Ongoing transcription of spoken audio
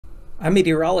I'm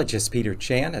meteorologist Peter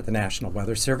Chan at the National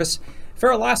Weather Service for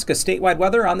Alaska statewide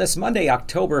weather on this Monday,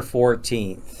 October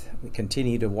 14th. We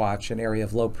continue to watch an area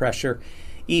of low pressure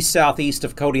east-southeast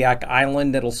of Kodiak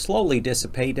Island that'll slowly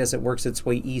dissipate as it works its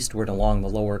way eastward along the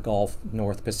lower Gulf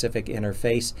North Pacific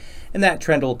interface, and that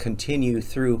trend will continue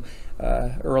through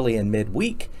early and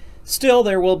midweek. Still,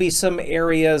 there will be some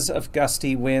areas of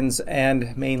gusty winds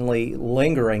and mainly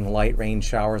lingering light rain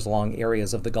showers along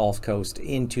areas of the Gulf Coast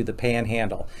into the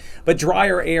Panhandle. But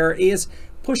drier air is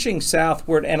pushing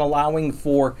southward and allowing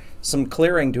for some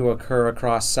clearing to occur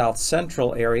across south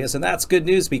central areas. And that's good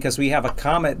news because we have a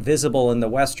comet visible in the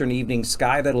western evening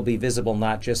sky that'll be visible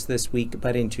not just this week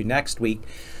but into next week.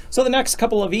 So the next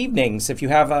couple of evenings, if you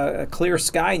have a clear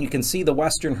sky and you can see the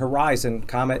western horizon,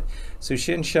 comet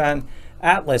Tsushinshan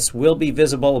Atlas will be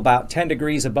visible about 10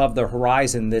 degrees above the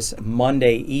horizon this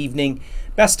Monday evening.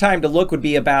 Best time to look would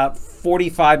be about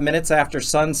 45 minutes after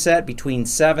sunset, between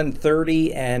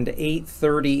 7:30 and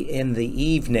 8:30 in the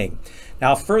evening.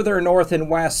 Now further north and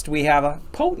west, we have a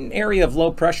potent area of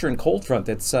low pressure and cold front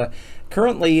that's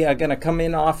currently going to come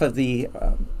in off of the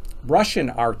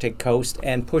Russian Arctic coast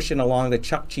and pushing along the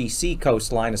Chukchi Sea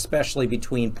coastline, especially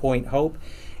between Point Hope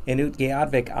in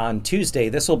Utqiagvik on Tuesday.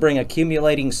 This will bring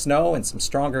accumulating snow and some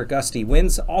stronger gusty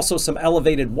winds, also some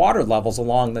elevated water levels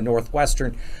along the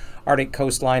northwestern Arctic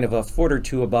coastline of a foot or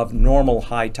two above normal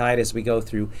high tide as we go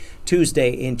through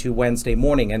Tuesday into Wednesday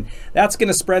morning. And that's going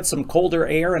to spread some colder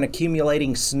air and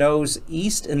accumulating snows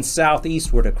east and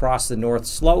southeastward across the North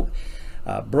Slope,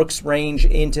 Brooks Range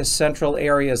into central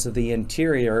areas of the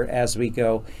interior as we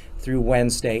go through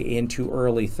Wednesday into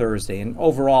early Thursday. And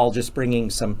overall, just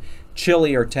bringing some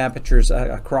chillier temperatures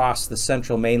across the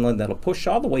central mainland that'll push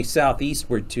all the way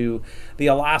southeastward to the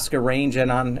Alaska Range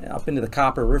and on up into the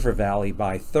Copper River Valley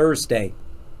by Thursday.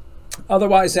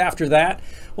 Otherwise, after that,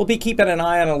 we'll be keeping an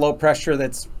eye on a low pressure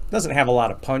that doesn't have a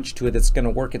lot of punch to it. It's going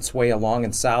to work its way along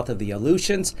and south of the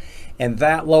Aleutians, and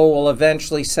that low will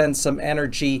eventually send some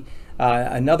energy.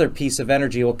 Another piece of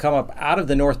energy will come up out of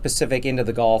the North Pacific into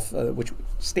the Gulf, which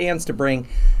stands to bring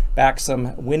back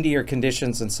some windier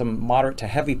conditions and some moderate to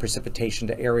heavy precipitation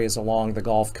to areas along the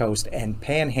Gulf Coast and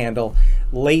Panhandle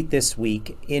late this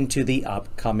week into the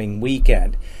upcoming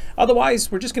weekend.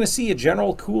 Otherwise, we're just going to see a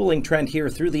general cooling trend here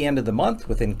through the end of the month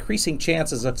with increasing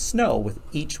chances of snow with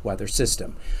each weather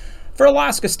system. For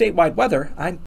Alaska statewide weather, I'm